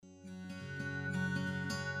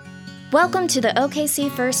Welcome to the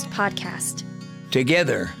OKC First podcast.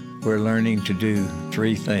 Together, we're learning to do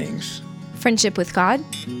three things. Friendship with God,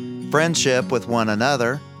 friendship with one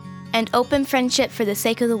another, and open friendship for the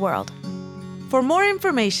sake of the world. For more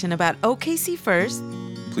information about OKC First,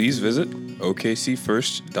 please visit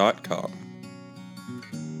okcfirst.com.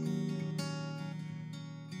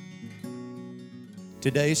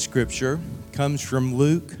 Today's scripture comes from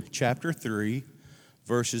Luke chapter 3,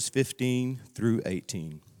 verses 15 through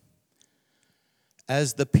 18.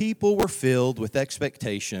 As the people were filled with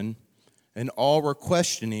expectation, and all were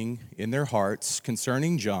questioning in their hearts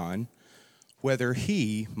concerning John, whether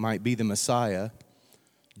he might be the Messiah,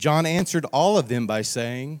 John answered all of them by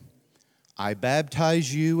saying, I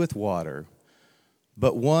baptize you with water,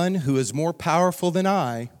 but one who is more powerful than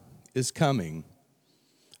I is coming.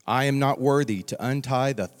 I am not worthy to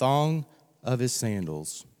untie the thong of his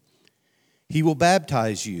sandals. He will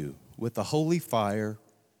baptize you with the Holy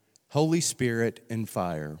Spirit and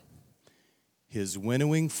fire. His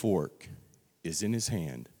winnowing fork is in his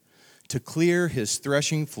hand, to clear his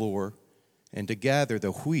threshing floor and to gather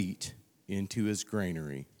the wheat into his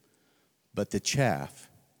granary. But the chaff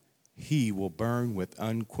he will burn with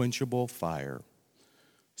unquenchable fire.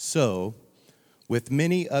 So, with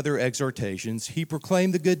many other exhortations, he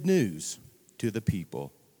proclaimed the good news to the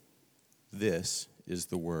people. This is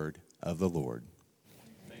the word of the Lord.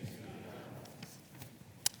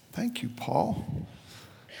 Thank you, Paul.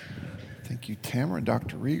 Thank you, Tamara,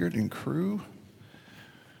 Dr. Riegert, and crew.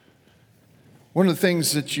 One of the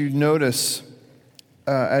things that you notice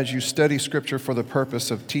as you study Scripture for the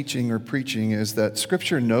purpose of teaching or preaching is that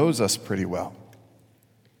Scripture knows us pretty well.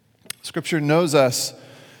 Scripture knows us.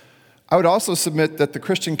 I would also submit that the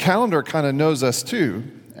Christian calendar kind of knows us too.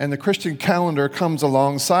 And the Christian calendar comes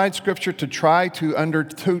alongside Scripture to try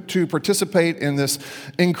to participate in this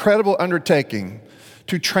incredible undertaking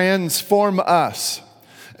to transform us.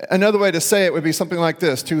 Another way to say it would be something like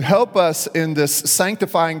this: to help us in this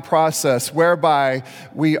sanctifying process whereby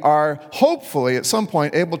we are hopefully at some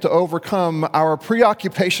point able to overcome our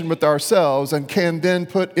preoccupation with ourselves and can then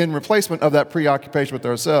put in replacement of that preoccupation with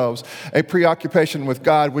ourselves a preoccupation with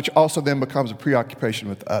God, which also then becomes a preoccupation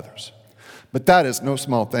with others. But that is no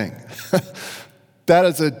small thing. That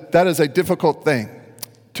is a difficult thing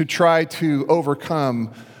to try to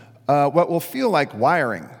overcome what will feel like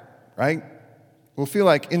wiring, right? Will feel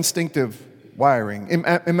like instinctive wiring.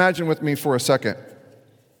 Imagine with me for a second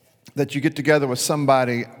that you get together with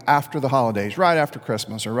somebody after the holidays, right after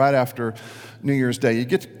Christmas or right after New Year's Day. You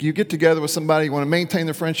get together with somebody, you want to maintain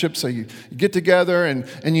the friendship, so you get together and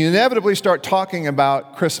you inevitably start talking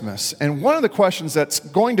about Christmas. And one of the questions that's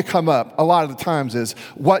going to come up a lot of the times is,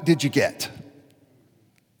 what did you get?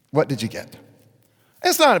 What did you get?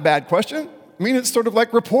 It's not a bad question. I mean, it's sort of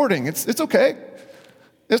like reporting. It's okay.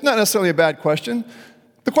 It's not necessarily a bad question.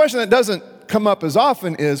 The question that doesn't come up as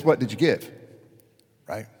often is, what did you give?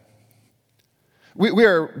 Right? We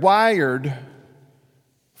are wired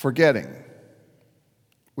for getting.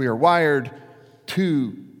 We are wired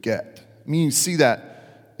to get. I mean, you see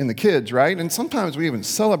that in the kids, right? And sometimes we even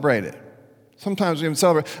celebrate it.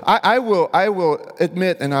 I will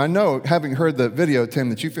admit, and I know, having heard the video,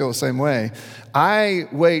 Tim, that you feel the same way. I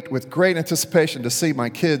wait with great anticipation to see my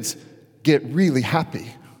kids get really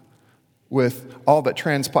happy with all that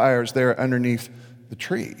transpires there underneath the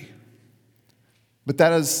tree. But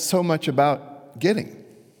that is so much about getting,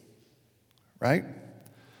 right?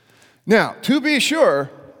 Now, to be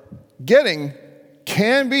sure, getting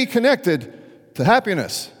can be connected to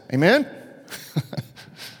happiness. Amen?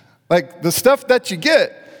 Like, the stuff that you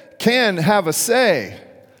get can have a say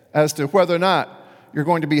as to whether or not you're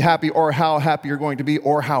going to be happy or how happy you're going to be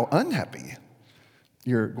or how unhappy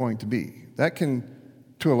you're going to be. That can,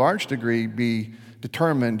 to a large degree, be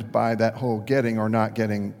determined by that whole getting or not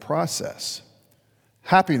getting process.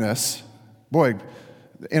 Happiness, boy,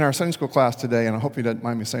 in our Sunday school class today, and I hope you don't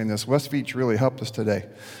mind me saying this, West Beach really helped us today.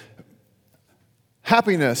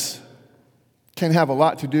 Happiness can have a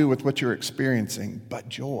lot to do with what you're experiencing, but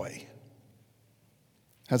joy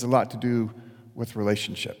has a lot to do with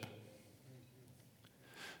relationship.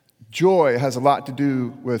 Joy has a lot to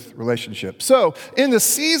do with relationship. So, in the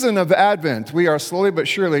season of Advent, we are slowly but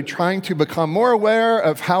surely trying to become more aware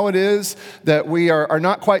of how it is that we are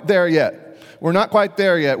not quite there yet. We're not quite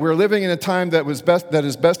there yet. We're living in a time that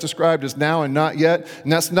is best described as now and not yet.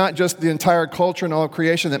 And that's not just the entire culture and all of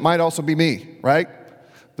creation. That might also be me, right?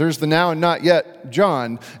 There's the now and not yet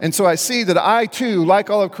John. And so I see that I too, like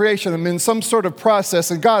all of creation, am in some sort of process,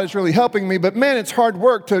 and God is really helping me. But man, it's hard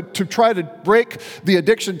work to try to break the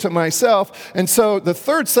addiction to myself. And so the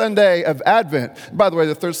third Sunday of Advent, by the way,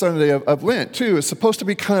 the third Sunday of Lent too, is supposed to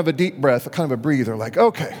be kind of a deep breath, kind of a breather, like,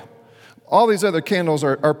 okay, all these other candles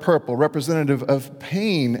are purple, representative of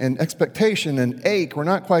pain and expectation and ache. We're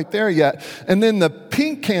not quite there yet. And then the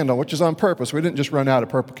pink candle, which is on purpose. We didn't just run out of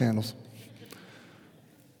purple candles.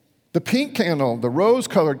 The pink candle, the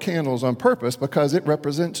rose-colored candle, is on purpose because it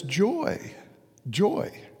represents joy.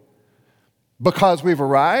 Joy. Because we've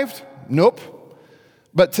arrived? Nope.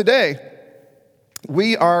 But today,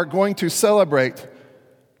 we are going to celebrate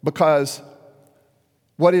because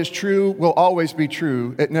what is true will always be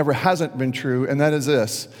true. It never hasn't been true, and that is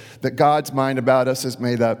this, that God's mind about us is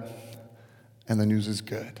made up, and the news is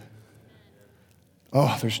good.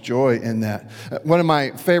 Oh, there's joy in that. One of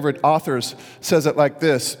my favorite authors says it like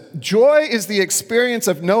this: joy is the experience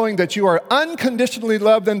of knowing that you are unconditionally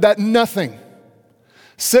loved and that nothing,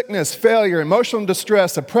 sickness, failure, emotional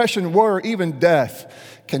distress, oppression, war, or even death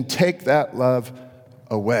can take that love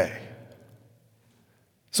away.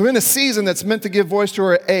 So in a season that's meant to give voice to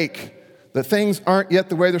our ache, that things aren't yet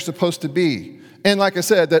the way they're supposed to be, and like I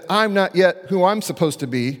said, that I'm not yet who I'm supposed to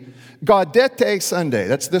be, Gaudete Sunday,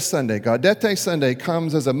 that's this Sunday, Gaudete Sunday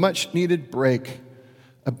comes as a much-needed break,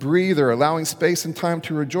 a breather, allowing space and time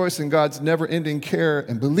to rejoice in God's never-ending care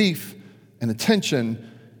and belief and attention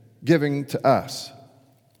giving to us.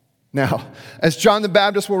 Now, as John the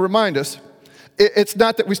Baptist will remind us, it's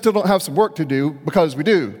not that we still don't have some work to do, because we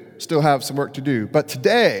do still have some work to do. But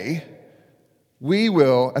today, we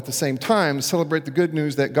will, at the same time, celebrate the good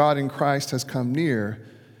news that God in Christ has come near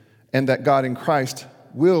and that God in Christ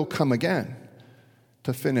will come again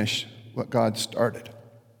to finish what God started.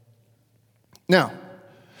 Now,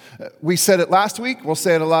 we said it last week, we'll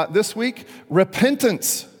say it a lot this week,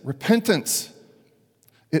 repentance.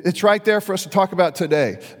 It's right there for us to talk about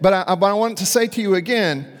today. But I want to say to you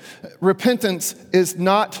again, repentance is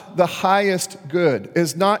not the highest good,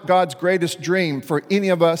 is not God's greatest dream for any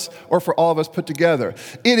of us or for all of us put together.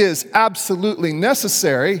 It is absolutely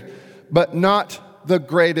necessary, but not the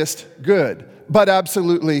greatest good, but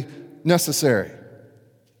absolutely necessary.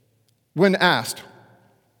 When asked,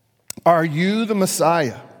 "Are you the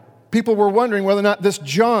Messiah?" People were wondering whether or not this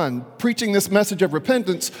John, preaching this message of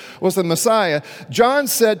repentance, was the Messiah. John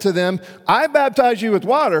said to them, "I baptize you with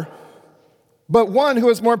water, but one who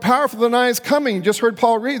is more powerful than I is coming." You just heard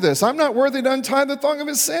Paul read this. "I'm not worthy to untie the thong of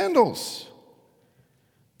his sandals."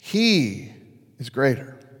 He is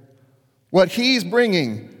greater. What he's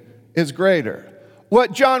bringing is greater.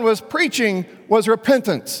 What John was preaching was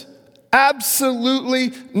repentance.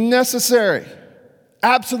 Absolutely necessary.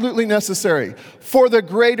 Absolutely necessary for the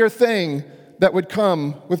greater thing that would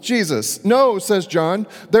come with Jesus. "No," says John,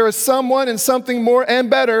 "there is someone and something more and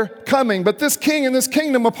better coming. But this king and this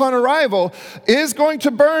kingdom upon arrival is going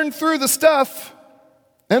to burn through the stuff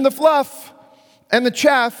and the fluff and the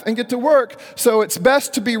chaff and get to work. So it's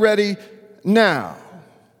best to be ready now."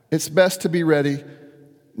 It's best to be ready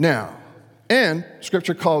now. And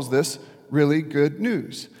Scripture calls this really good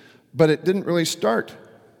news. But it didn't really start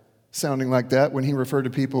sounding like that when he referred to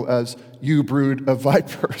people as "you brood of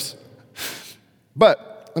vipers."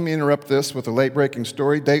 But let me interrupt this with a late-breaking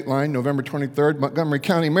story. Dateline, November 23rd, Montgomery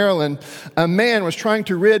County, Maryland. A man was trying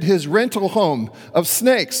to rid his rental home of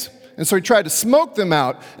snakes. And so he tried to smoke them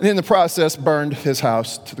out, and in the process burned his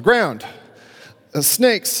house to the ground.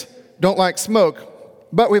 Snakes don't like smoke,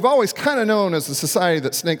 but we've always kind of known as a society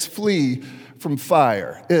that snakes flee from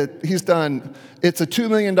fire. It's a $2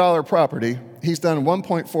 million property. He's done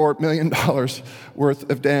 $1.4 million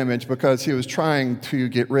worth of damage because he was trying to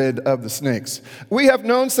get rid of the snakes. We have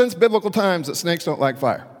known since biblical times that snakes don't like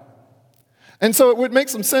fire. And so it would make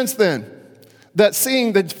some sense then that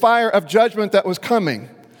seeing the fire of judgment that was coming,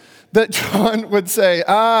 that John would say,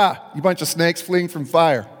 "You bunch of snakes fleeing from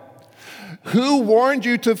fire. Who warned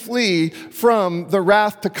you to flee from the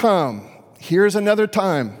wrath to come?" Here's another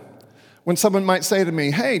time when someone might say to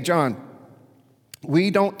me, "Hey, John,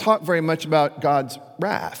 we don't talk very much about God's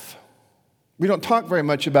wrath. We don't talk very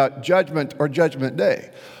much about judgment or judgment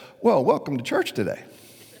day." Well, welcome to church today.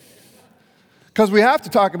 Because we have to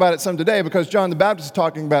talk about it some today because John the Baptist is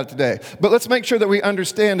talking about it today. But let's make sure that we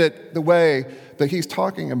understand it the way that he's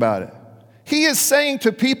talking about it. He is saying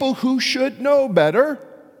to people who should know better,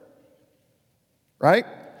 right?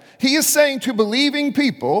 He is saying to believing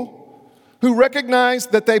people who recognize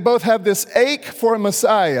that they both have this ache for a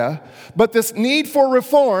Messiah, but this need for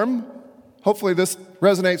reform. Hopefully this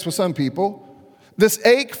resonates with some people. this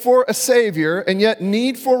ache for a Savior, and yet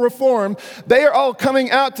need for reform, they are all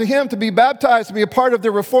coming out to him to be baptized, to be a part of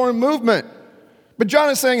the reform movement. But John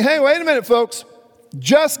is saying, hey, wait a minute, folks.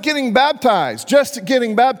 Just getting baptized,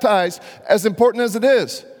 as important as it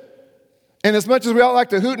is, and as much as we all like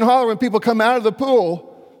to hoot and holler when people come out of the pool,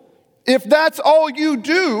 if that's all you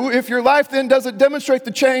do, if your life then doesn't demonstrate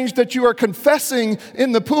the change that you are confessing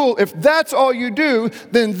in the pool, if that's all you do,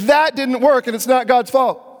 then that didn't work, and it's not God's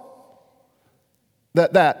fault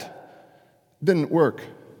that didn't work.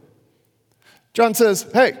 John says,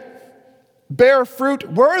 hey, bear fruit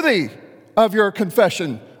worthy of your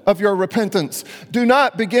confession, of your repentance. Do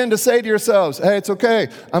not begin to say to yourselves, hey, it's okay,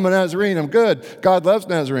 I'm a Nazarene, I'm good. God loves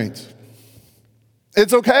Nazarenes.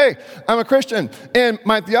 It's okay, I'm a Christian. And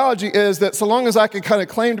my theology is that so long as I can kind of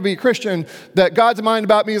claim to be a Christian, that God's mind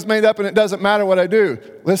about me is made up and it doesn't matter what I do.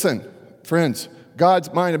 Listen, friends,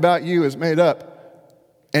 God's mind about you is made up,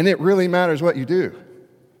 and it really matters what you do.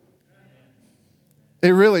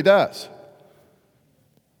 It really does.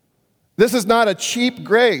 This is not a cheap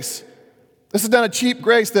grace. This is not a cheap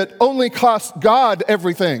grace that only costs God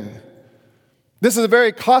everything. This is a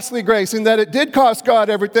very costly grace in that it did cost God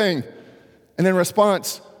everything. And in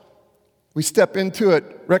response, we step into it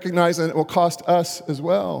recognizing it will cost us as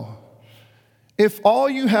well. If all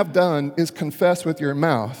you have done is confess with your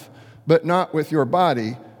mouth, but not with your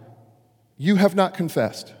body, you have not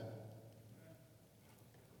confessed.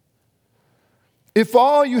 If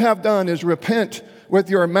all you have done is repent with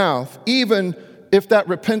your mouth, even if that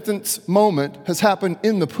repentance moment has happened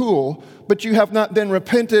in the pool, but you have not then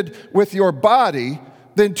repented with your body,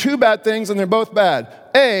 then two bad things, and they're both bad.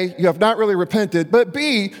 A, you have not really repented, but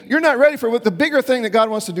B, you're not ready for what the bigger thing that God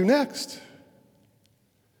wants to do next.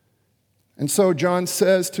 And so John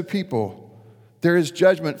says to people, there is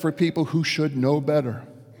judgment for people who should know better.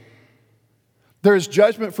 There is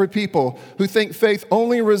judgment for people who think faith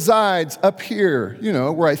only resides up here,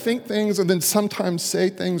 where I think things and then sometimes say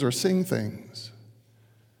things or sing things.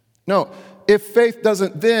 No, if faith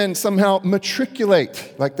doesn't then somehow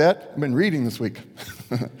matriculate like that, I've been reading this week,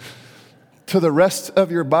 to the rest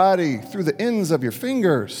of your body, through the ends of your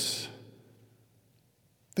fingers,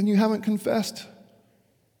 then you haven't confessed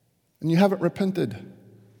and you haven't repented.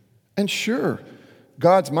 And sure,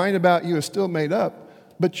 God's mind about you is still made up,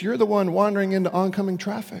 but you're the one wandering into oncoming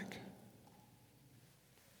traffic.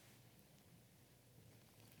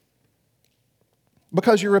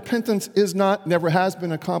 Because your repentance never has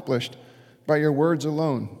been accomplished by your words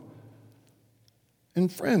alone.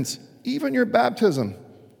 And friends, even your baptism.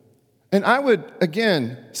 And I would,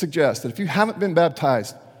 again, suggest that if you haven't been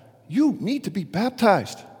baptized, you need to be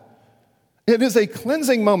baptized. It is a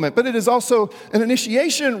cleansing moment, but it is also an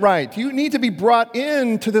initiation rite. You need to be brought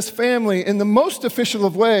into this family in the most official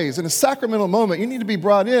of ways, in a sacramental moment. You need to be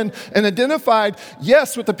brought in and identified,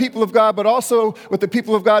 yes, with the people of God, but also with the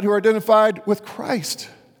people of God who are identified with Christ.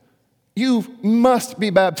 You must be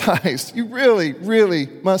baptized. You really, really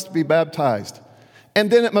must be baptized. And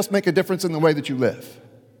then it must make a difference in the way that you live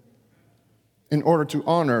in order to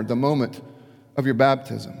honor the moment of your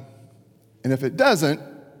baptism. And if it doesn't,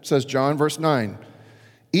 says John, verse 9,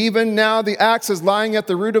 even now the axe is lying at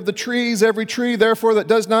the root of the trees. Every tree, therefore, that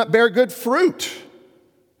does not bear good fruit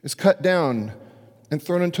is cut down and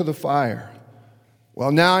thrown into the fire.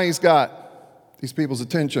 Well, now he's got these people's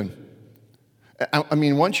attention. I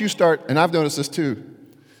mean, once you start, and I've noticed this too,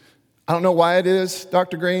 I don't know why it is,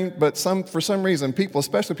 Dr. Green, but for some reason, people,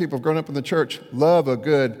 especially people who've grown up in the church, love a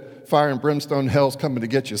good fire and brimstone, hell's coming to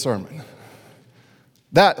get you sermon.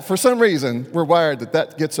 That, for some reason, we're wired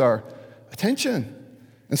that gets our attention.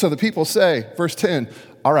 And so the people say, verse 10,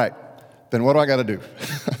 all right, then what do I got to do?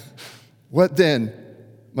 What then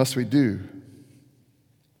must we do?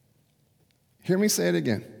 Hear me say it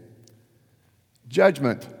again.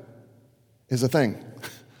 Judgment is a thing.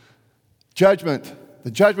 Judgment,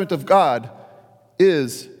 the judgment of God,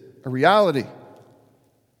 is a reality.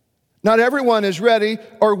 Not everyone is ready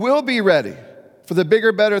or will be ready for the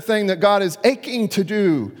bigger, better thing that God is aching to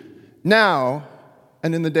do now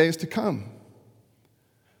and in the days to come.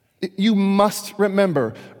 You must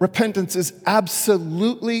remember, repentance is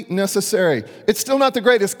absolutely necessary. It's still not the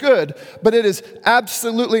greatest good, but it is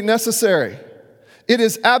absolutely necessary. It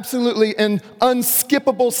is absolutely an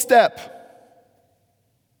unskippable step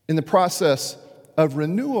in the process of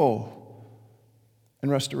renewal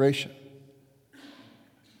and restoration.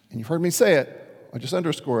 And you've heard me say it, I'll just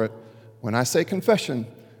underscore it. When I say confession,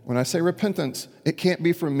 when I say repentance, it can't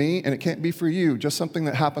be for me and it can't be for you, just something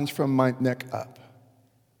that happens from my neck up.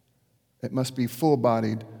 It must be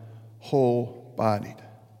full-bodied, whole-bodied.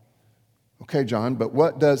 Okay, John, but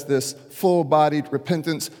what does this full-bodied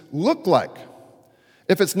repentance look like?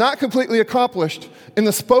 if it's not completely accomplished in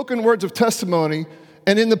the spoken words of testimony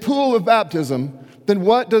and in the pool of baptism, then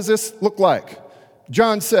what does this look like?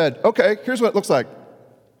 John said, okay, here's what it looks like.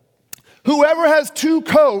 Whoever has 2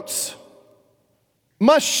 coats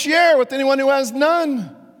must share with anyone who has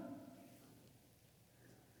none.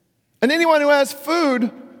 And anyone who has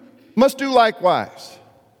food must do likewise.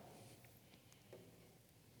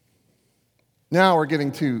 Now we're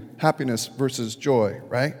getting to happiness versus joy,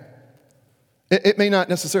 right? It may not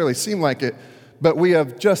necessarily seem like it, but we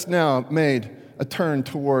have just now made a turn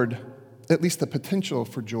toward at least the potential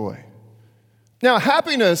for joy. Now,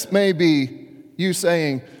 happiness may be you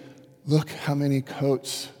saying, look how many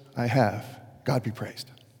coats I have. God be praised.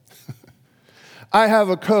 I have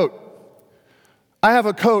a coat. I have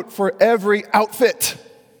a coat for every outfit,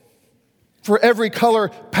 for every color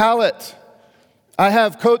palette. I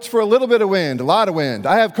have coats for a little bit of wind, a lot of wind.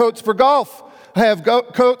 I have coats for golf. I have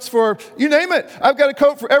coats for, you name it. I've got a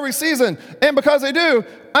coat for every season. And because I do,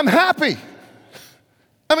 I'm happy.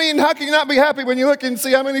 I mean, how can you not be happy when you look and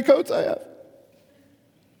see how many coats I have?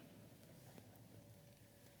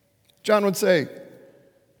 John would say,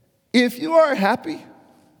 if you are happy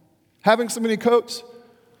having so many coats,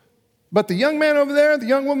 but the young man over there, the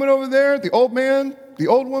young woman over there, the old man, the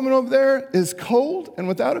old woman over there is cold and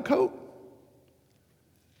without a coat,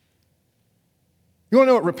 you want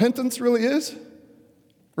to know what repentance really is?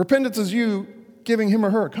 Repentance is you giving him or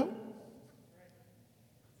her a coat.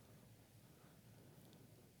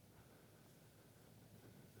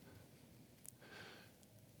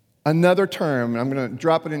 Another term, I'm going to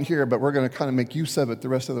drop it in here, but we're going to kind of make use of it the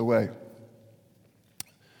rest of the way.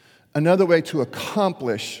 Another way to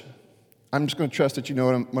accomplish, I'm just going to trust that you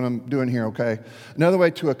know what I'm doing here, okay? Another way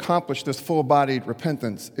to accomplish this full-bodied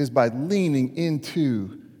repentance is by leaning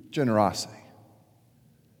into generosity.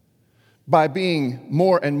 By being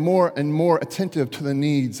more and more and more attentive to the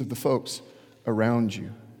needs of the folks around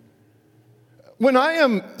you. When I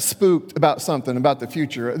am spooked about something, about the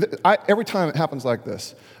future, every time it happens like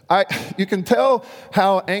this, you can tell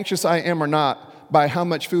how anxious I am or not by how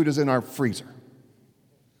much food is in our freezer.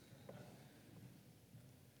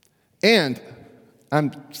 And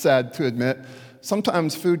I'm sad to admit,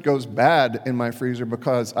 sometimes food goes bad in my freezer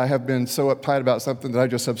because I have been so uptight about something that I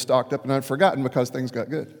just have stocked up and I've forgotten because things got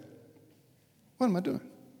good. What am I doing?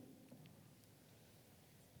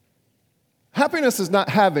 Happiness is not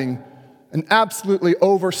having an absolutely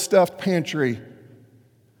overstuffed pantry.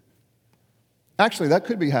 Actually, that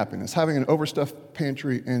could be happiness, having an overstuffed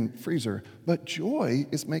pantry and freezer. But joy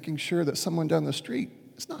is making sure that someone down the street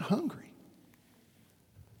is not hungry.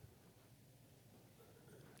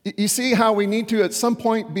 You see how we need to, at some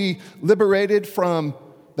point, be liberated from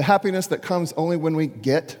the happiness that comes only when we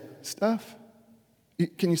get stuff?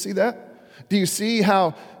 Can you see that? Do you see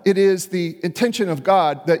how it is the intention of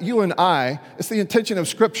God that you and I, it's the intention of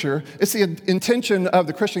Scripture, it's the intention of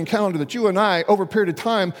the Christian calendar that you and I, over a period of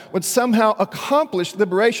time, would somehow accomplish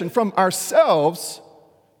liberation from ourselves,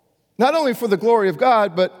 not only for the glory of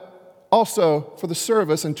God, but also for the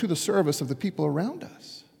service and to the service of the people around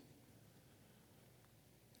us.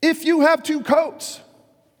 If you have 2 coats,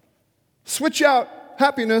 switch out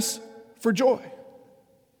happiness for joy.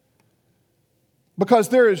 Because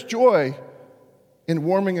there is joy in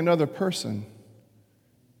warming another person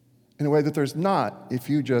in a way that there's not if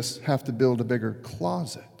you just have to build a bigger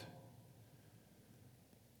closet.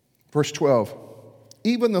 Verse 12,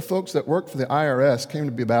 even the folks that work for the IRS came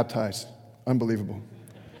to be baptized. Unbelievable.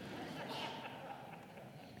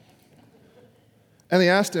 And they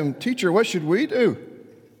asked him, "Teacher, what should we do?"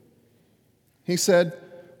 He said,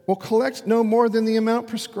 "Well, collect no more than the amount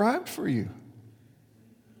prescribed for you."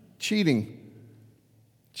 Cheating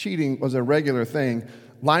was a regular thing,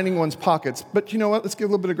 lining one's pockets. But you know what? Let's give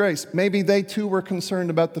a little bit of grace. Maybe they too were concerned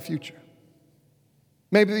about the future.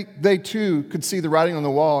 Maybe they too could see the writing on the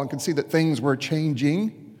wall and could see that things were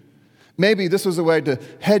changing. Maybe this was a way to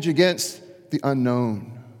hedge against the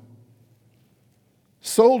unknown.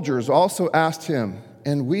 Soldiers also asked him,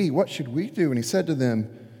 "And we, what should we do?" And he said to them,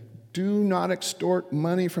 "Do not extort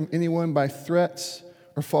money from anyone by threats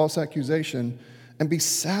or false accusation, and be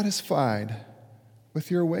satisfied with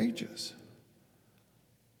your wages."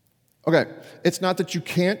 Okay, it's not that you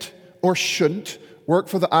can't or shouldn't work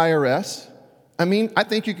for the IRS. I mean, I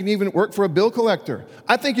think you can even work for a bill collector.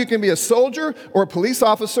 I think you can be a soldier or a police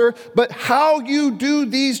officer, but how you do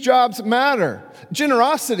these jobs matter.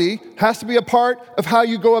 Generosity has to be a part of how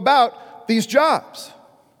you go about these jobs.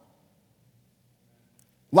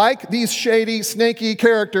 Like these shady, snaky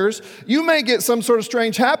characters, you may get some sort of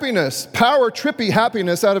strange happiness, power trippy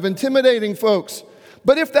happiness out of intimidating folks.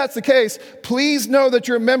 But if that's the case, please know that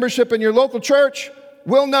your membership in your local church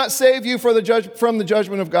will not save you from the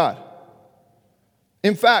judgment of God.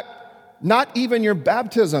 In fact, not even your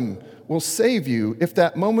baptism will save you if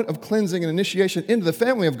that moment of cleansing and initiation into the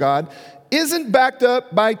family of God isn't backed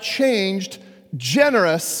up by changed,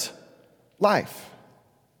 generous life.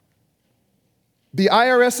 The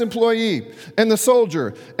IRS employee and the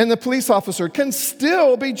soldier and the police officer can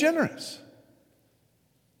still be generous.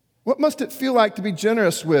 What must it feel like to be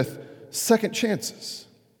generous with second chances,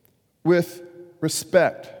 with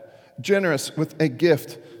respect, generous with a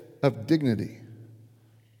gift of dignity?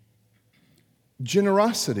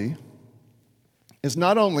 Generosity is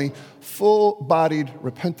not only full-bodied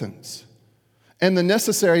repentance and the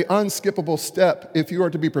necessary unskippable step if you are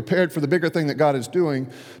to be prepared for the bigger thing that God is doing,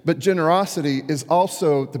 but generosity is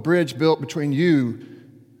also the bridge built between you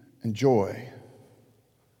and joy.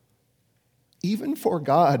 Even for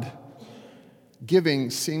God, giving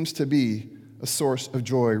seems to be a source of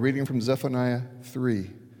joy. Reading from Zephaniah 3.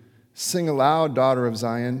 Sing aloud, daughter of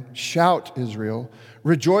Zion. Shout, Israel.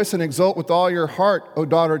 Rejoice and exult with all your heart, O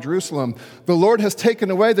daughter of Jerusalem. The Lord has taken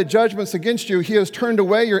away the judgments against you. He has turned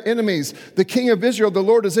away your enemies. The King of Israel, the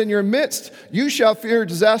Lord, is in your midst. You shall fear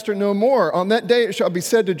disaster no more. On that day it shall be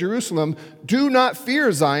said to Jerusalem, do not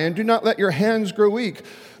fear, Zion. Do not let your hands grow weak.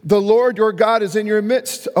 The Lord your God is in your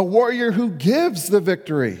midst, a warrior who gives the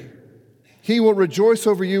victory. He will rejoice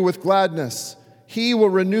over you with gladness. He will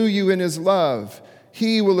renew you in his love.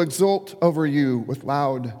 He will exult over you with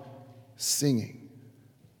loud singing.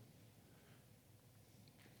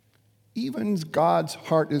 Even God's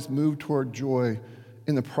heart is moved toward joy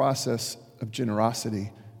in the process of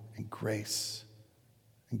generosity and grace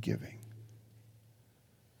and giving.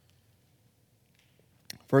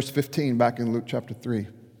 Verse 15, back in Luke chapter 3,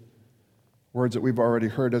 words that we've already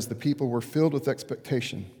heard. As the people were filled with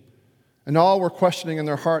expectation, and all were questioning in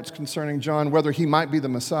their hearts concerning John whether he might be the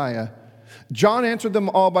Messiah, John answered them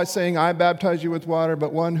all by saying, I baptize you with water,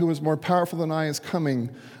 but one who is more powerful than I is coming.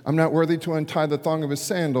 I'm not worthy to untie the thong of his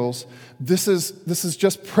sandals. This is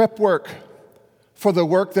just prep work for the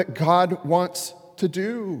work that God wants to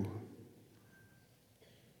do.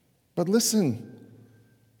 But listen,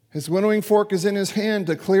 his winnowing fork is in his hand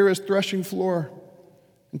to clear his threshing floor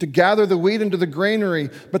and to gather the wheat into the granary,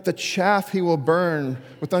 but the chaff he will burn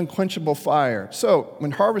with unquenchable fire. So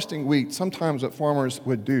when harvesting wheat, sometimes what farmers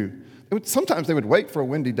would do, sometimes they would wait for a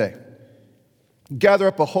windy day, gather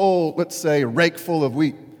up a whole, let's say, rake full of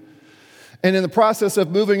wheat. And in the process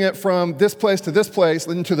of moving it from this place to this place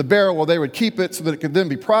into the barrel where they would keep it so that it could then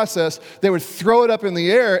be processed, they would throw it up in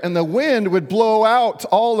the air and the wind would blow out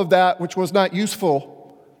all of that which was not useful.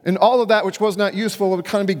 And all of that which was not useful would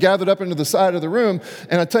kind of be gathered up into the side of the room.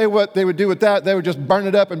 And I tell you what they would do with that, they would just burn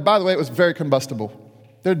it up. And by the way, it was very combustible.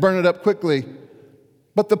 They'd burn it up quickly.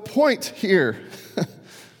 But the point here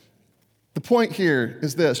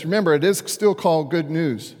is this. Remember, it is still called good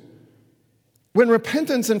news. When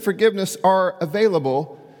repentance and forgiveness are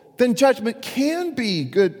available, then judgment can be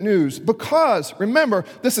good news because, remember,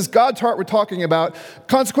 this is God's heart we're talking about.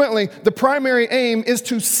 Consequently, the primary aim is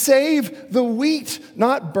to save the wheat,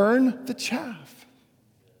 not burn the chaff.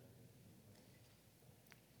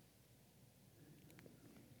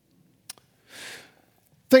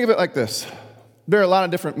 Think of it like this. There are a lot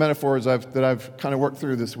of different metaphors that I've kind of worked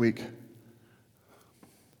through this week.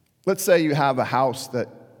 Let's say you have a house that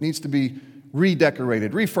needs to be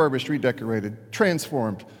redecorated, refurbished, redecorated,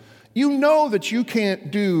 transformed. You know that you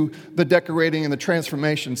can't do the decorating and the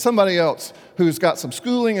transformation. Somebody else who's got some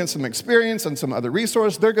schooling and some experience and some other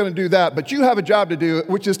resource, they're going to do that. But you have a job to do,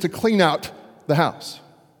 which is to clean out the house.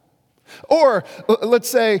 Or let's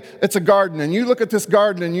say it's a garden, and you look at this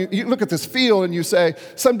garden and you look at this field and you say,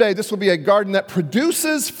 someday this will be a garden that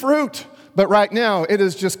produces fruit. But right now, it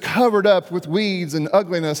is just covered up with weeds and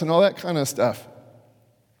ugliness and all that kind of stuff.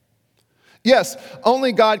 Yes,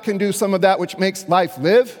 only God can do some of that which makes life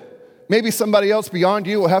live. Maybe somebody else beyond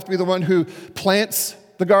you will have to be the one who plants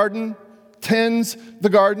the garden, tends the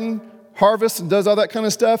garden, harvests and does all that kind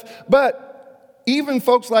of stuff. But even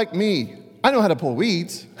folks like me, I know how to pull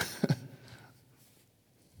weeds.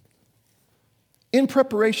 In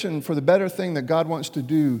preparation for the better thing that God wants to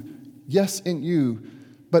do, yes, in you,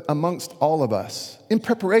 but amongst all of us, in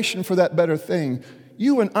preparation for that better thing,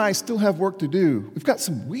 you and I still have work to do. We've got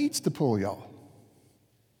some weeds to pull, y'all.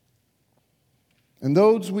 And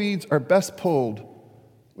those weeds are best pulled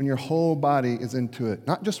when your whole body is into it,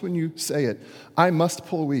 not just when you say it. I must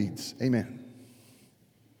pull weeds. Amen.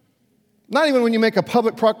 Not even when you make a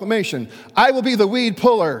public proclamation. I will be the weed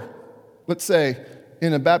puller, let's say,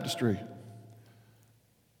 in a baptistry.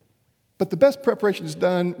 But the best preparation is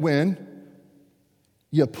done when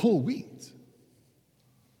you pull weeds.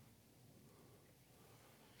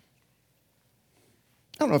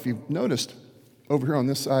 don't know if you've noticed over here on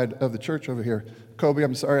this side of the church over here. Kobe,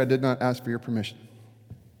 I'm sorry I did not ask for your permission.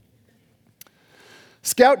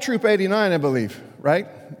 Scout Troop 89, I believe,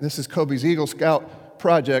 right? This is Kobe's Eagle Scout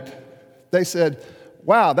project. They said,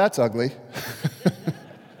 wow, that's ugly.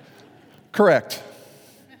 Correct.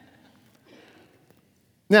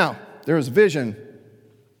 Now, there is vision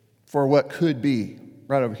for what could be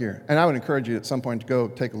right over here. And I would encourage you at some point to go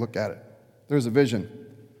take a look at it. There's a vision.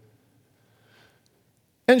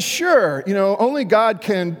 And sure, only God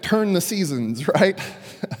can turn the seasons, right?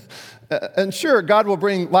 And sure, God will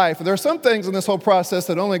bring life. There are some things in this whole process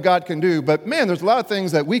that only God can do, but man, there's a lot of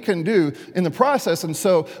things that we can do in the process, and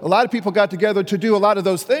so a lot of people got together to do a lot of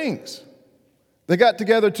those things. They got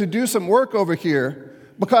together to do some work over here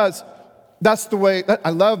because that's the way, I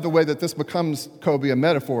love the way that this becomes, Kobe, a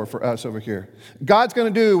metaphor for us over here. God's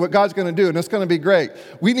going to do what God's going to do, and it's going to be great.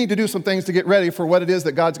 We need to do some things to get ready for what it is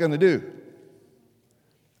that God's going to do.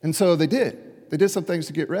 And so they did. They did some things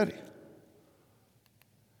to get ready.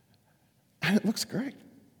 And it looks great.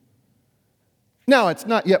 Now, it's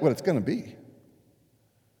not yet what it's going to be.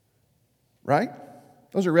 Right?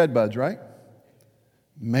 Those are red buds, right?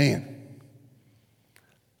 Man.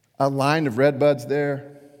 A line of red buds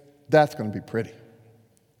there, that's going to be pretty.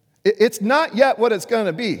 It's not yet what it's going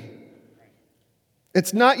to be.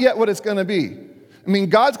 It's not yet what it's going to be. I mean,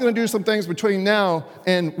 God's going to do some things between now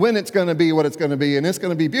and when it's going to be what it's going to be, and it's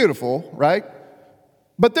going to be beautiful, right?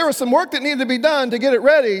 But there was some work that needed to be done to get it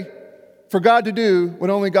ready for God to do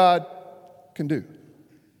what only God can do.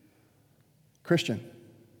 Christian,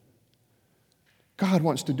 God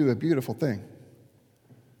wants to do a beautiful thing.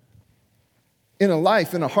 In a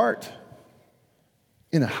life, in a heart,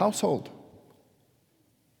 in a household.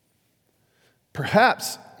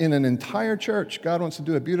 Perhaps in an entire church, God wants to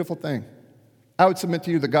do a beautiful thing. I would submit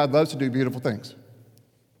to you that God loves to do beautiful things.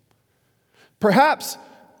 Perhaps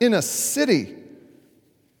in a city.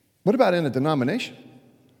 What about in a denomination?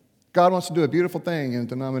 God wants to do a beautiful thing in a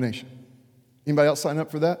denomination. Anybody else sign up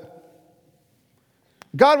for that?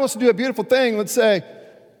 God wants to do a beautiful thing, let's say,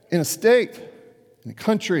 in a state, in a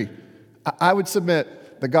country. I would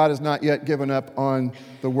submit that God has not yet given up on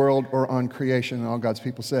the world or on creation, and all God's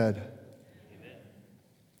people said. Amen.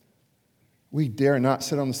 We dare not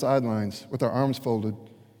sit on the sidelines with our arms folded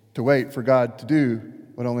to wait for God to do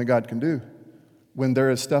what only God can do when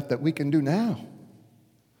there is stuff that we can do now.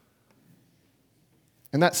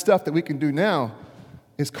 And that stuff that we can do now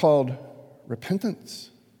is called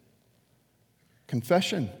repentance,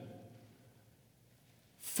 confession,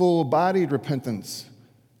 full-bodied repentance,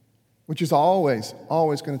 which is always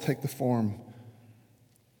going to take the form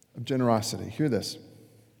of generosity. Hear this.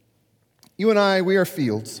 You and I, we are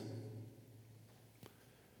fields.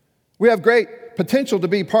 We have great potential to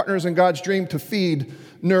be partners in God's dream to feed,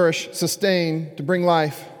 nourish, sustain, to bring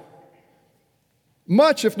life.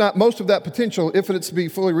 Much, if not most of that potential, if it's to be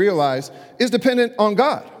fully realized, is dependent on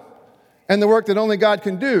God and the work that only God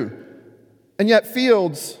can do. And yet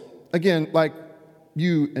fields, again, like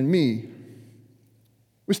you and me,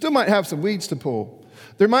 we still might have some weeds to pull.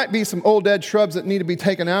 There might be some old dead shrubs that need to be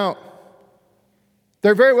taken out.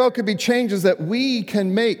 There very well could be changes that we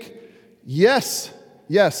can make. Yes,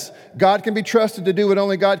 God can be trusted to do what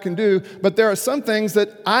only God can do, but there are some things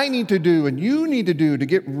that I need to do and you need to do to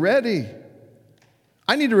get ready.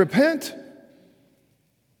 I need to repent,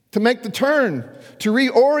 to make the turn, to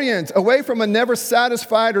reorient away from a never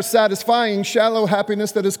satisfied or satisfying shallow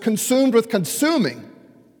happiness that is consumed with consuming,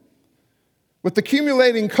 with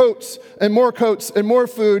accumulating coats and more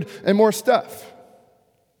food and more stuff,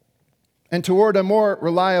 and toward a more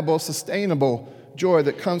reliable, sustainable joy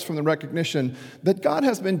that comes from the recognition that God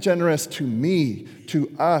has been generous to me,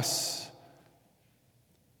 to us,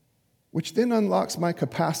 which then unlocks my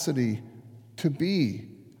capacity to be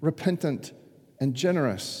repentant and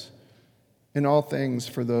generous in all things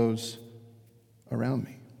for those around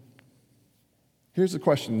me. Here's the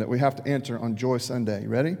question that we have to answer on Joy Sunday. You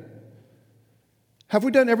ready? Have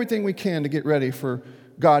we done everything we can to get ready for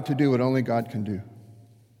God to do what only God can do?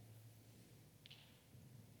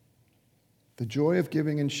 The joy of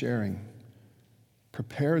giving and sharing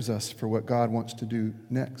prepares us for what God wants to do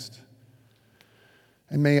next.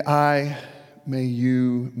 And may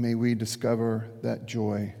you, may we discover that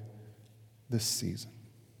joy this season.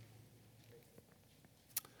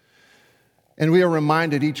 And we are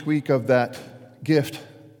reminded each week of that gift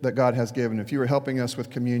that God has given. If you are helping us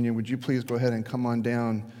with communion, would you please go ahead and come on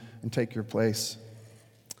down and take your place?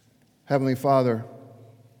 Heavenly Father,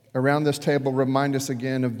 around this table, remind us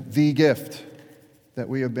again of the gift that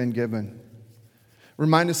we have been given.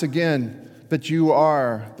 Remind us again that you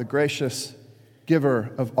are the gracious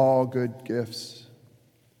giver of all good gifts.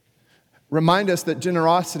 Remind us that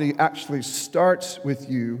generosity actually starts with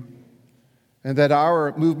you, and that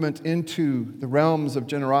our movement into the realms of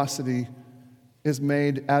generosity is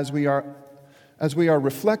made as we are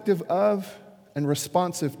reflective of and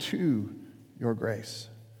responsive to your grace.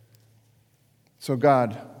 So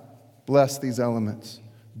God, bless these elements,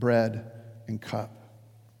 bread and cup.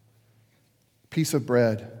 A piece of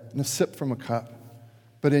bread and a sip from a cup,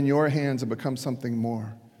 but in your hands it becomes something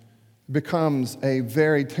more. It becomes a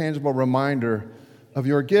very tangible reminder of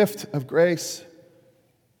your gift of grace,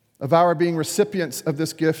 of our being recipients of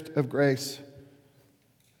this gift of grace,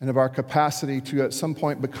 and of our capacity to at some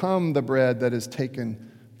point become the bread that is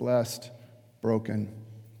taken, blessed, broken,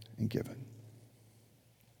 and given.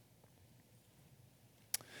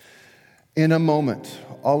 In a moment,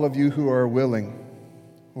 all of you who are willing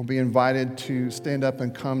will be invited to stand up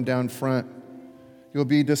and come down front. You'll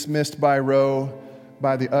be dismissed by row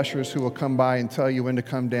by the ushers who will come by and tell you when to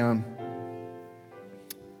come down.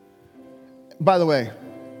 By the way,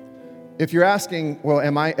 if you're asking, well,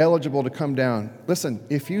 am I eligible to come down? Listen,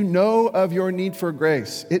 if you know of your need for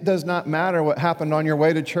grace, it does not matter what happened on your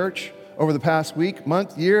way to church over the past week,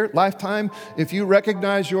 month, year, lifetime. If you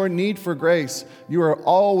recognize your need for grace, you are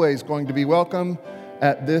always going to be welcome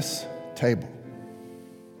at this table.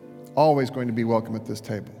 Always going to be welcome at this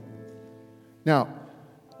table. Now,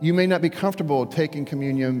 you may not be comfortable taking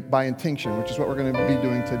communion by intinction, which is what we're going to be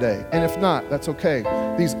doing today. And if not, that's okay.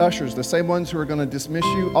 These ushers, the same ones who are going to dismiss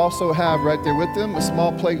you, also have right there with them a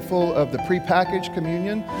small plate full of the prepackaged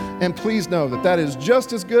communion. And please know that that is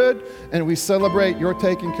just as good, and we celebrate your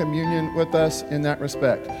taking communion with us in that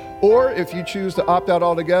respect. Or if you choose to opt out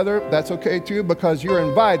altogether, that's okay too, because you're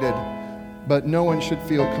invited, but no one should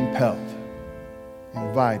feel compelled.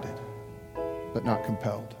 Invited, but not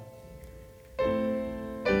compelled.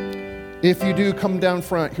 If you do come down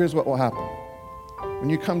front, here's what will happen.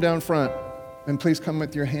 When you come down front, and please come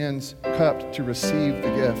with your hands cupped to receive the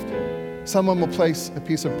gift, someone will place a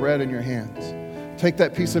piece of bread in your hands. Take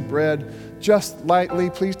that piece of bread just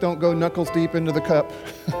lightly. Please don't go knuckles deep into the cup.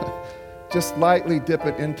 Just lightly dip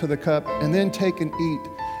it into the cup, and then take and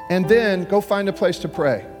eat. And then go find a place to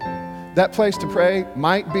pray. That place to pray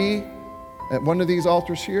might be at one of these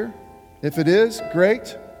altars here. If it is,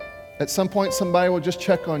 great. At some point, somebody will just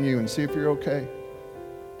check on you and see if you're okay.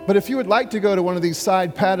 But if you would like to go to one of these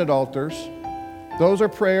side padded altars, those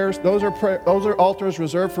are altars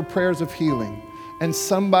reserved for prayers of healing. And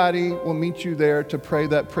somebody will meet you there to pray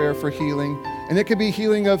that prayer for healing. And it could be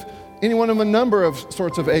healing of any one of a number of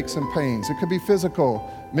sorts of aches and pains. It could be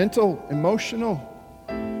physical, mental, emotional,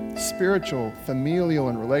 spiritual, familial,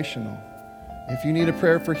 and relational. If you need a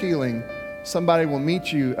prayer for healing, somebody will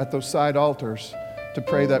meet you at those side altars to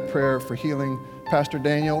pray that prayer for healing. Pastor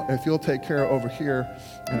Daniel, if you'll take care of over here,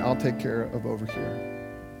 and I'll take care of over here.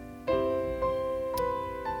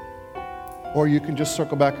 Or you can just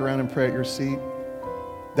circle back around and pray at your seat.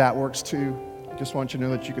 That works too. I just want you to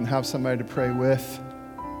know that you can have somebody to pray with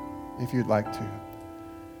if you'd like to.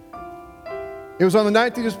 It was on the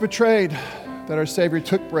night that he was betrayed that our Savior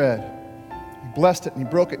took bread. He blessed it and he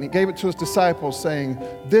broke it and he gave it to his disciples, saying,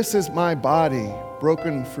 "This is my body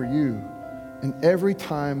broken for you. And every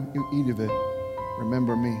time you eat of it,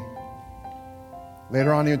 remember me."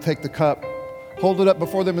 Later on, he would take the cup, hold it up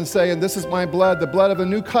before them and say, "And this is my blood, the blood of a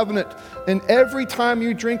new covenant. And every time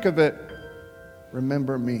you drink of it,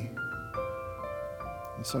 remember me."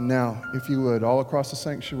 And so now, if you would, all across the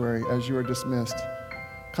sanctuary, as you are dismissed,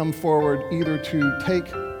 come forward either to take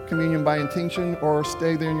communion by intinction or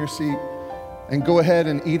stay there in your seat and go ahead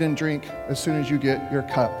and eat and drink as soon as you get your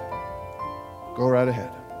cup. Go right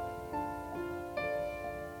ahead.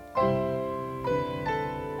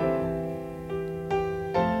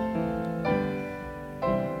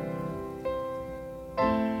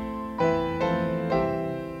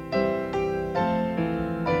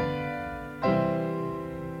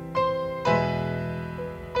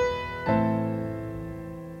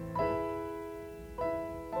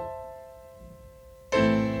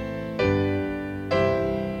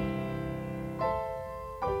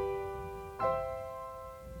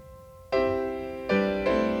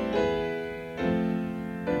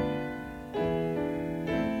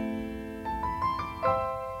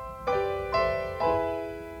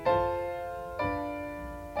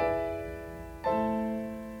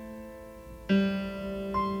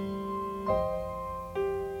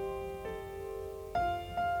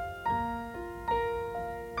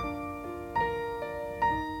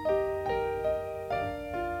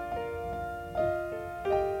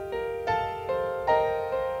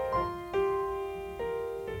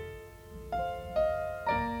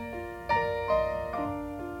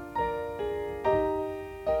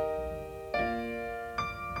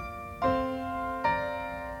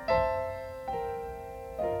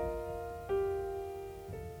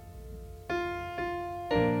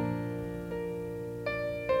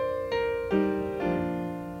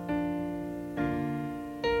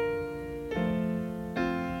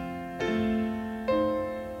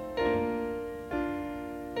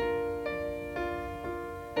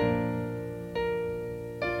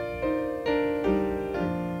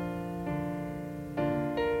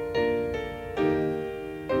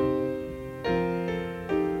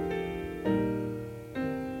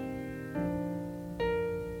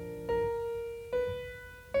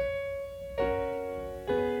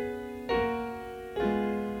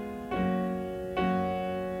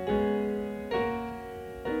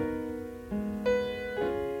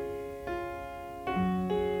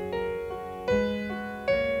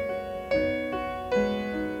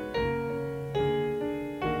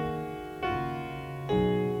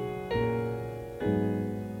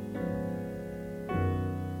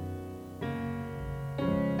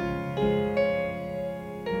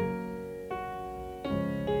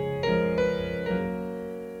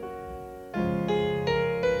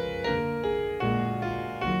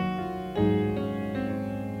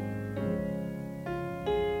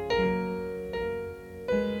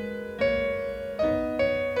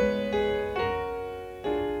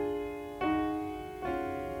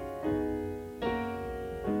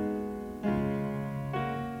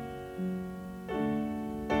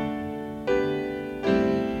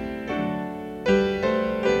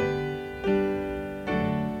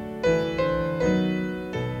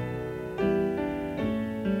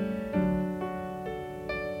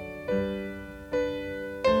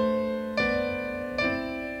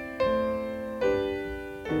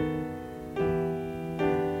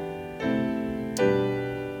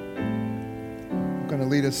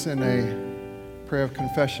 this in a prayer of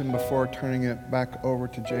confession before turning it back over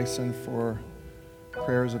to Jason for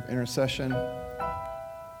prayers of intercession.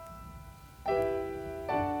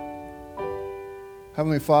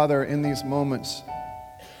 Heavenly Father, in these moments,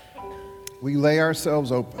 we lay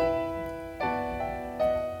ourselves open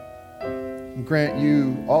and grant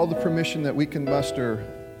you all the permission that we can muster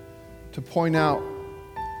to point out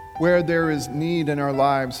where there is need in our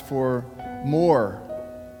lives for more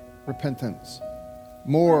repentance,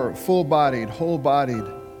 more full-bodied, whole-bodied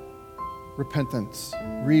repentance,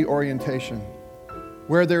 reorientation,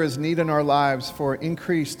 where there is need in our lives for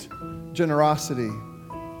increased generosity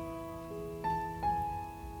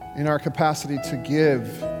in our capacity to give,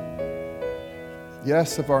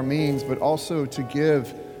 yes, of our means, but also to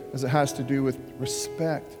give as it has to do with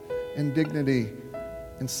respect and dignity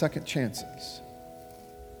and second chances.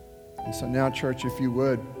 And so now, church, if you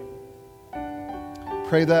would,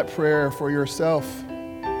 pray that prayer for yourself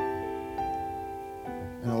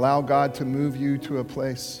and allow God to move you to a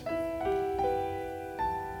place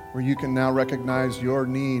where you can now recognize your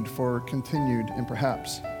need for continued and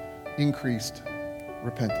perhaps increased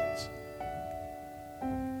repentance.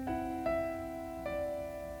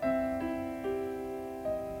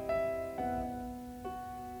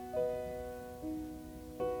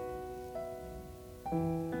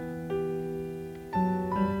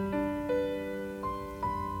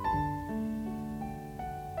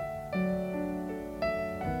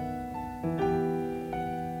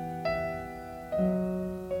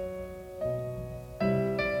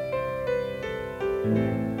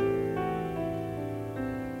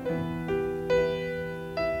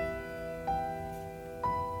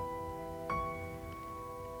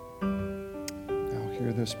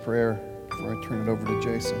 Hear this prayer before I turn it over to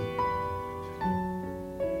Jason.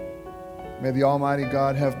 May the Almighty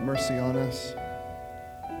God have mercy on us.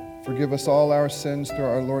 Forgive us all our sins through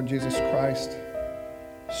our Lord Jesus Christ.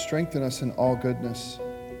 Strengthen us in all goodness.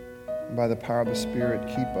 And by the power of the Spirit,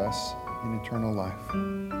 keep us in eternal life.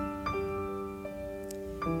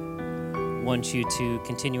 I want you to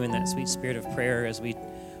continue in that sweet spirit of prayer as we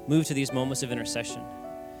move to these moments of intercession.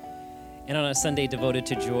 And on a Sunday devoted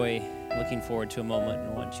to joy, looking forward to a moment,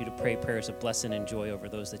 and I want you to pray prayers of blessing and joy over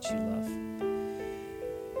those that you love.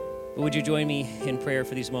 But would you join me in prayer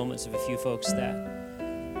for these moments of a few folks that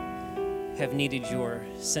have needed your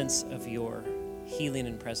sense of your healing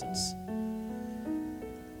and presence?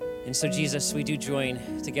 And so, Jesus, we do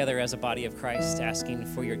join together as a body of Christ, asking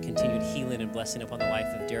for your continued healing and blessing upon the life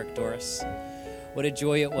of Derek Doris. What a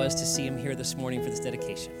joy it was to see him here this morning for this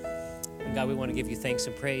dedication. And God, we want to give you thanks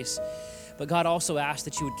and praise. But God also asked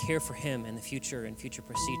that you would care for him in the future and future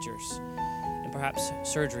procedures and perhaps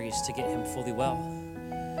surgeries to get him fully well.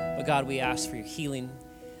 But God, we ask for your healing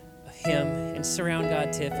of him and surround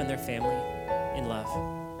God, Tiff and their family in love.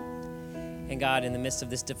 And God, in the midst of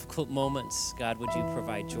this difficult moments, God, would you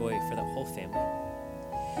provide joy for the whole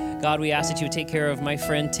family? God, we ask that you would take care of my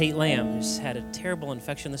friend Tate Lamb, who's had a terrible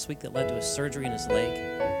infection this week that led to a surgery in his leg.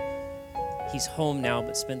 He's home now,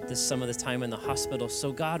 but spent some of this time in the hospital.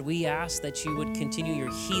 So God, we ask that you would continue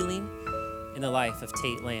your healing in the life of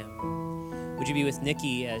Tate Lamb. Would you be with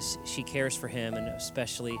Nikki as she cares for him, and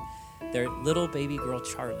especially their little baby girl,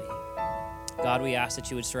 Charlie? God, we ask that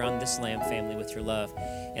you would surround this Lamb family with your love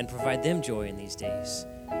and provide them joy in these days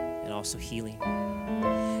and also healing.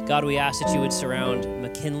 God, we ask that you would surround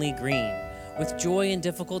McKinley Green with joy in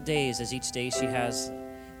difficult days, as each day she has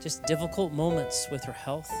just difficult moments with her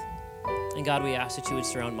health. And God, we ask that you would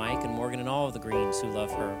surround Mike and Morgan and all of the Greens who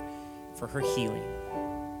love her for her healing.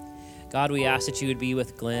 God, we ask that you would be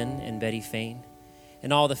with Glenn and Betty Fain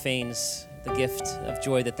and all the Fains, the gift of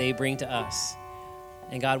joy that they bring to us.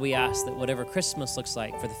 And God, we ask that whatever Christmas looks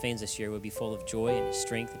like for the Fains this year would be full of joy and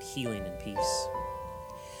strength and healing and peace.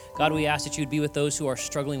 God, we ask that you would be with those who are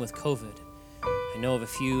struggling with COVID. I know of a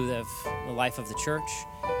few that have the life of the church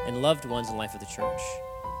and loved ones in the life of the church.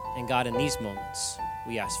 And God, in these moments,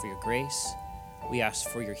 we ask for your grace, we ask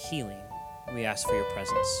for your healing, we ask for your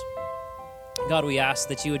presence. God, we ask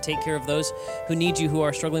that you would take care of those who need you, who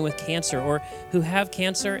are struggling with cancer or who have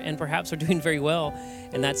cancer and perhaps are doing very well.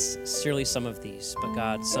 And that's surely some of these. But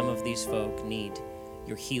God, some of these folk need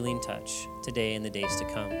your healing touch today and the days to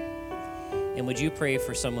come. And would you pray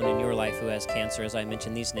for someone in your life who has cancer, as I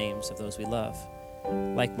mentioned these names of those we love,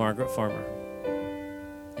 like Margaret Farmer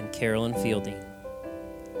and Carolyn Fielding,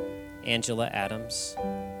 Angela Adams,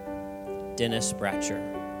 Dennis Bratcher,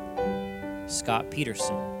 Scott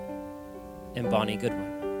Peterson, and Bonnie Goodwin.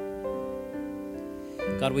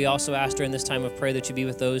 God, we also ask during this time of prayer that you be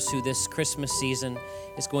with those who this Christmas season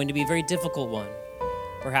is going to be a very difficult one,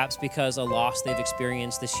 perhaps because a loss they've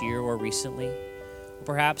experienced this year or recently,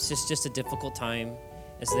 Perhaps it's just a difficult time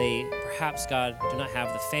as they, perhaps, God, do not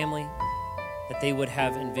have the family that they would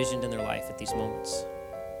have envisioned in their life at these moments.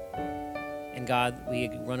 And God, we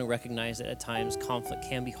want to recognize that at times conflict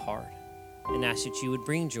can be hard, and ask that you would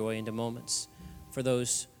bring joy into moments for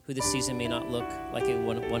those who this season may not look like it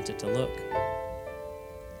want it to look.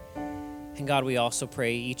 And God, we also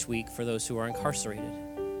pray each week for those who are incarcerated.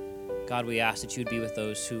 God, we ask that you would be with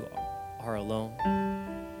those who are alone,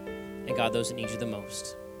 and God, those that need you the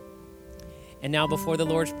most. And now before the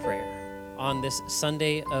Lord's Prayer, on this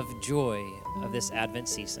Sunday of joy of this Advent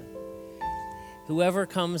season, whoever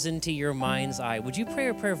comes into your mind's eye, would you pray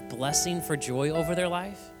a prayer of blessing for joy over their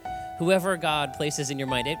life? Whoever God places in your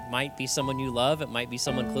mind, it might be someone you love, it might be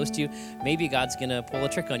someone close to you. Maybe God's going to pull a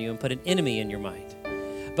trick on you and put an enemy in your mind.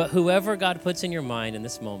 But whoever God puts in your mind in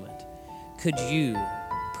this moment, could you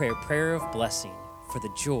pray a prayer of blessing for the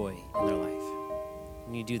joy in their life?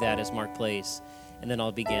 And you do that as Mark plays, and then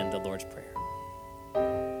I'll begin the Lord's Prayer.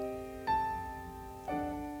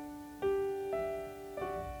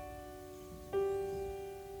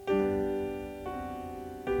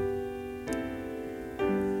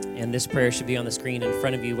 And this prayer should be on the screen in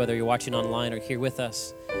front of you, whether you're watching online or here with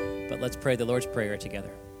us. But let's pray the Lord's Prayer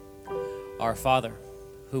together. Our Father,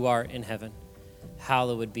 who art in heaven,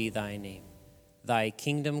 hallowed be thy name. Thy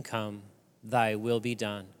kingdom come, thy will be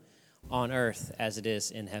done, on earth as it is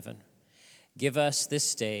in heaven. Give us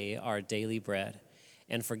this day our daily bread,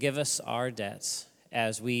 and forgive us our debts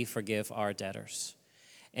as we forgive our debtors.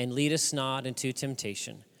 And lead us not into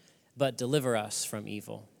temptation, but deliver us from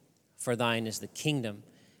evil. For thine is the kingdom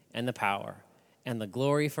and the power and the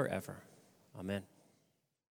glory forever. Amen.